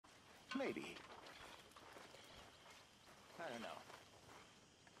Maybe. I don't know.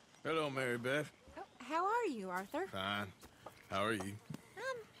 Hello, Mary Beth. Oh, how are you, Arthur? Fine. How are you?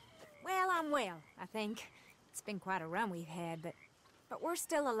 Well, I'm well, I think. It's been quite a run we've had, but we're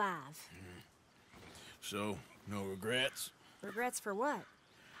still alive. So, no regrets? Regrets for what?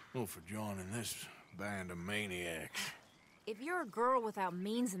 Well, for joining this band of maniacs. If you're a girl without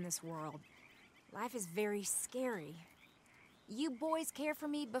means in this world, life is very scary. You boys cared for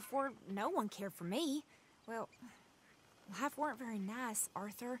me before no one cared for me. Well, life weren't very nice,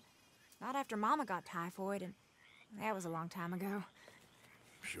 Arthur. Not after Mama got typhoid, and that was a long time ago.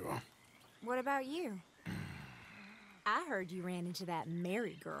 Sure. What about you? I heard you ran into that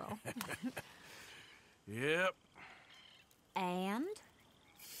Mary girl. Yep. And?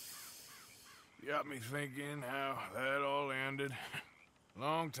 Got me thinking how that all ended.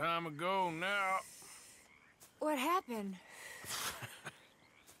 Long time ago now. What happened?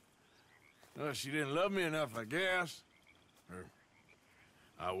 Well, she didn't love me enough, I guess. Or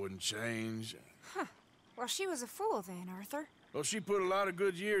I wouldn't change. Well, she was a fool then, Arthur. Well, she put a lot of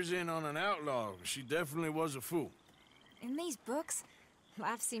good years in on an outlaw. She definitely was a fool. In these books,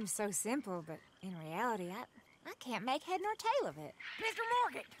 life seems so simple, but in reality, I can't make head nor tail of it. Mr.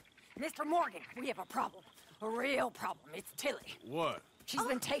 Morgan! Mr. Morgan, we have a problem. A real problem. It's Tilly. What? She's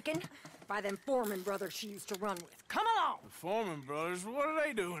been taken by them Foreman brothers she used to run with. Come along! The Foreman brothers, what are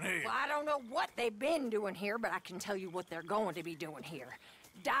they doing here? Well, I don't know what they've been doing here, but I can tell you what they're going to be doing here.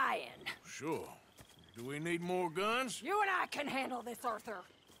 Dying. Sure. Do we need more guns? You and I can handle this, Arthur.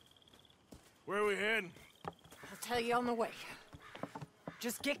 Where are we heading? I'll tell you on the way.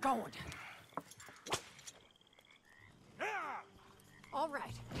 Just get going. All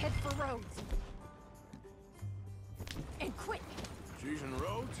right, head for Rhodes. And quick! She's in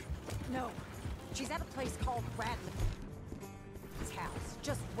Rhodes? No, she's at a place called Radley. His house,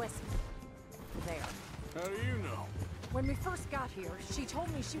 just west of there. How do you know? When we first got here, she told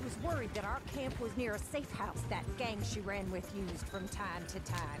me she was worried that our camp was near a safe house that gang she ran with used from time to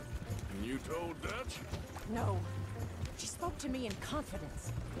time. And you told Dutch? No. She spoke to me in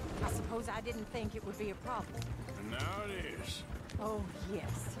confidence. I suppose I didn't think it would be a problem. And now it is. Oh,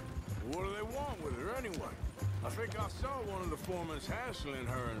 yes. What do they want with her anyway? I think I saw one of the foremans hassling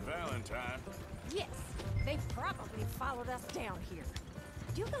her and Valentine. Yes, they probably followed us down here.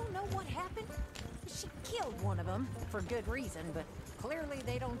 You don't know what happened? She killed one of them, for good reason, but clearly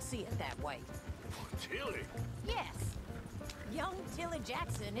they don't see it that way. Tilly? Yes. Young Tilly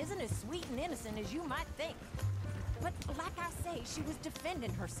Jackson isn't as sweet and innocent as you might think. But like I say, she was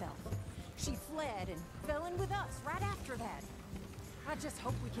defending herself. She fled and fell in with us right after that. I just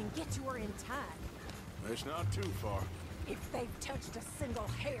hope we can get to her in time. It's not too far. If they've touched a single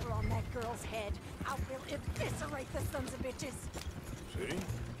hair on that girl's head, I will eviscerate the sons of bitches. See?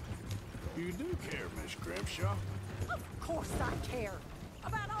 You do care, Miss Grimshaw. Of course I care.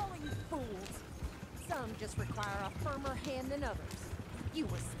 About all of you fools. Some just require a firmer hand than others. You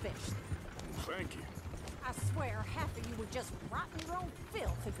especially. Thank you. I swear half of you would just rot in your own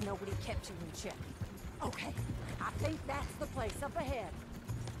filth if nobody kept you in check. Okay, I think that's the place up ahead.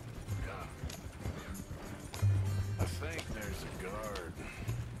 I think there's a guard.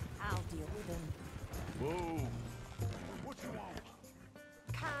 I'll deal with him. Whoa. What you want?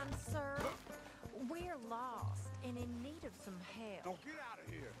 Kind sir, we're lost and in need of some help. Don't get out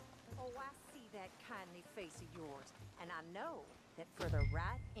of here. Oh, I see that kindly face of yours, and I know that for the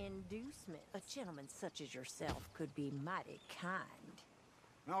right inducement, a gentleman such as yourself could be mighty kind.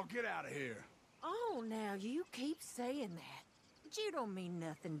 Now get out of here. Oh, now you keep saying that. But you don't mean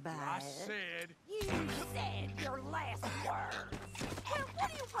nothing by I it. said... You said your last words. Hell, what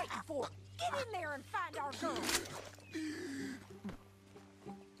are you waiting for? Get in there and find our girl.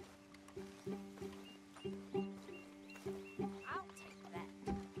 I'll take that.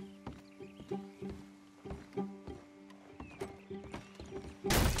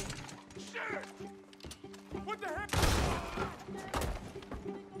 Shit! What the heck?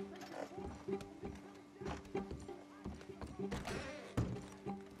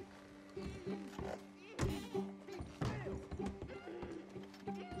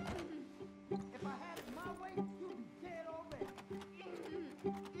 If I had it my way, you'd be dead already.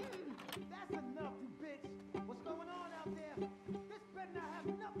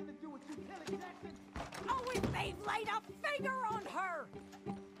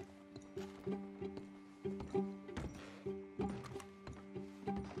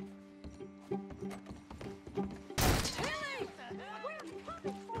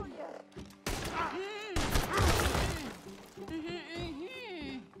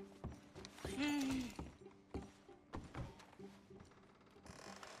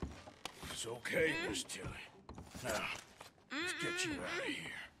 It's okay, Miss Tilly. Now, let's get you out of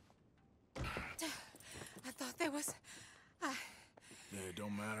here. I thought there was... Yeah, it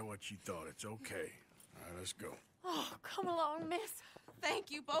don't matter what you thought. It's okay. All right, let's go. Oh, come along, miss.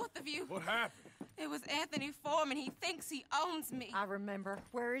 Thank you, both of you. What happened? It was Anthony Foreman. He thinks he owns me. I remember.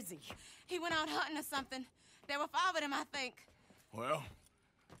 Where is he? He went out hunting or something. There were 5 of them, I think. Well,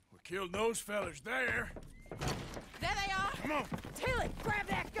 we killed those fellas there. There they are. Come on. Tilly, grab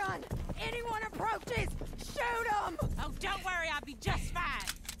that gun! Anyone approaches, shoot them! Oh, don't worry. I'll be just fine.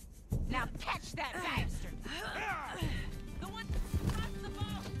 Now catch that bastard. The one across the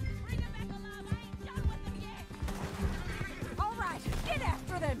ball. Bring him back alive. I ain't done with him yet. All right, get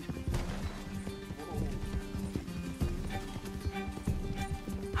after them!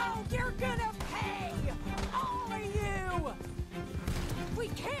 Oh, you're gonna pay! All of you! We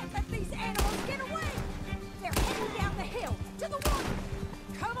can't let these animals get away! They're heading down the hill, to the water!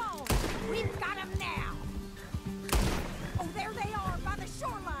 Come on! We've got them now! Oh, there they are, by the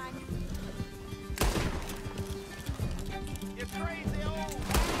shoreline! You crazy old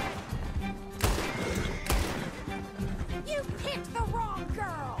You picked the wrong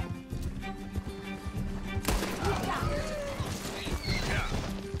girl! You got it!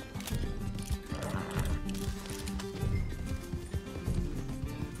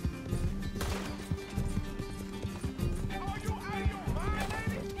 Are you out of your mind,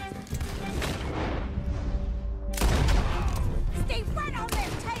 lady? Stay right on their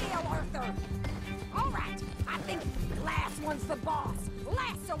tail, Arthur! All right, I think last one's the boss.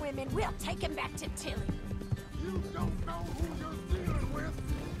 Lasso him and we'll take him back to Tilly. You don't know who you're dealing with.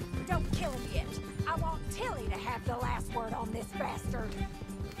 Don't kill him yet. I want Tilly to have the last word on this bastard.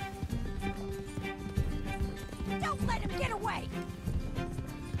 Don't let him get away!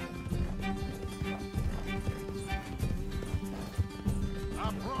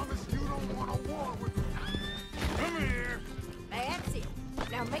 I promise you don't want a war with me. Come here. That's it.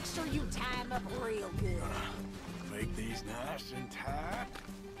 Now make sure you tie him up real good. Make these nice and tight.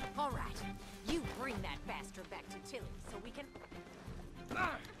 All right, you bring that bastard back to Tilly so we can...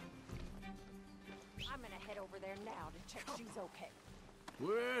 I'm gonna head over there now to check she's okay.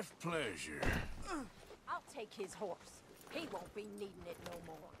 With pleasure. I'll take his horse. He won't be needing it no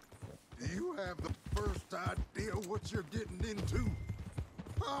more. Do you have the first idea what you're getting into?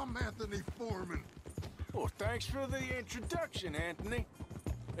 I'm Anthony Foreman. Well, thanks for the introduction, Anthony.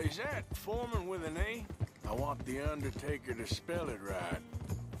 Is that Foreman with an A? I want the Undertaker to spell it right.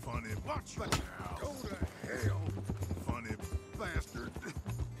 Funny bastard. Go to hell, funny bastard.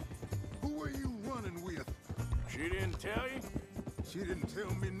 Who are you running with? She didn't tell you? She didn't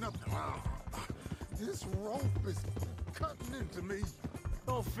tell me nothing. This rope is cutting into me.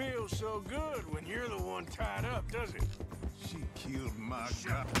 Don't feel so good when you're the one tied up, does it? She killed my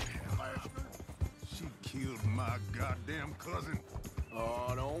She killed my goddamn cousin.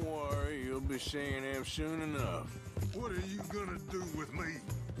 Oh, don't worry. You'll be seeing him soon enough. What are you gonna do with me?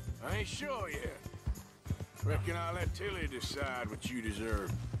 I ain't sure yet. Reckon I'll let Tilly decide what you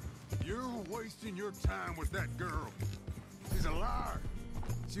deserve. You're wasting your time with that girl. She's a liar.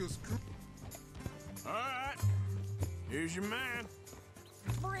 She'll screw... All right. Here's your man.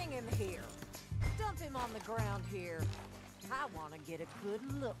 Bring him here. Dump him on the ground here. I want to get a good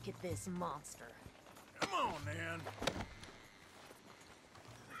look at this monster. Come on, then.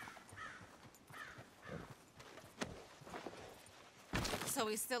 So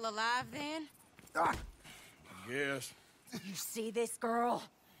he's still alive then? Ah, I guess. You see this girl?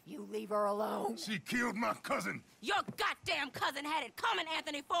 You leave her alone. she killed my cousin. Your goddamn cousin had it coming,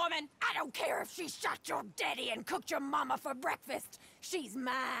 Anthony Foreman! I don't care if she shot your daddy and cooked your mama for breakfast. She's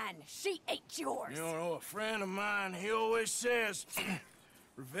mine. She ate yours. You know, a friend of mine, he always says,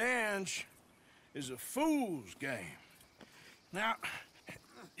 revenge is a fool's game. Now,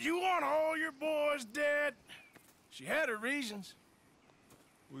 you want all your boys dead? She had her reasons.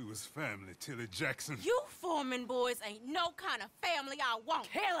 We was family, Tilly Jackson. You Foreman boys ain't no kind of family I want.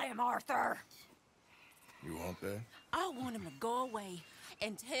 Kill him, Arthur. You want that? I want him to go away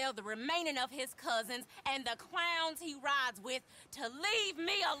and tell the remaining of his cousins and the clowns he rides with to leave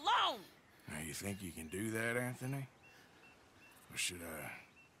me alone. Now, you think you can do that, Anthony? Or should I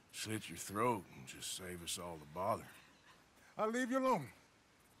slit your throat and just save us all the bother? I'll leave you alone.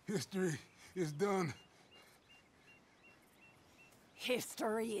 History is done.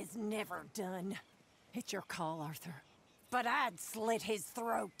 History is never done. It's your call, Arthur. But I'd slit his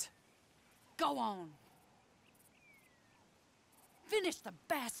throat. Go on. Finish the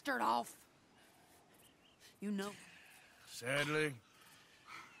bastard off. You know. Sadly,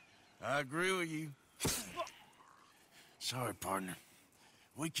 I agree with you. Sorry, partner.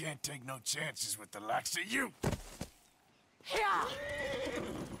 We can't take no chances with the likes of you. Yeah!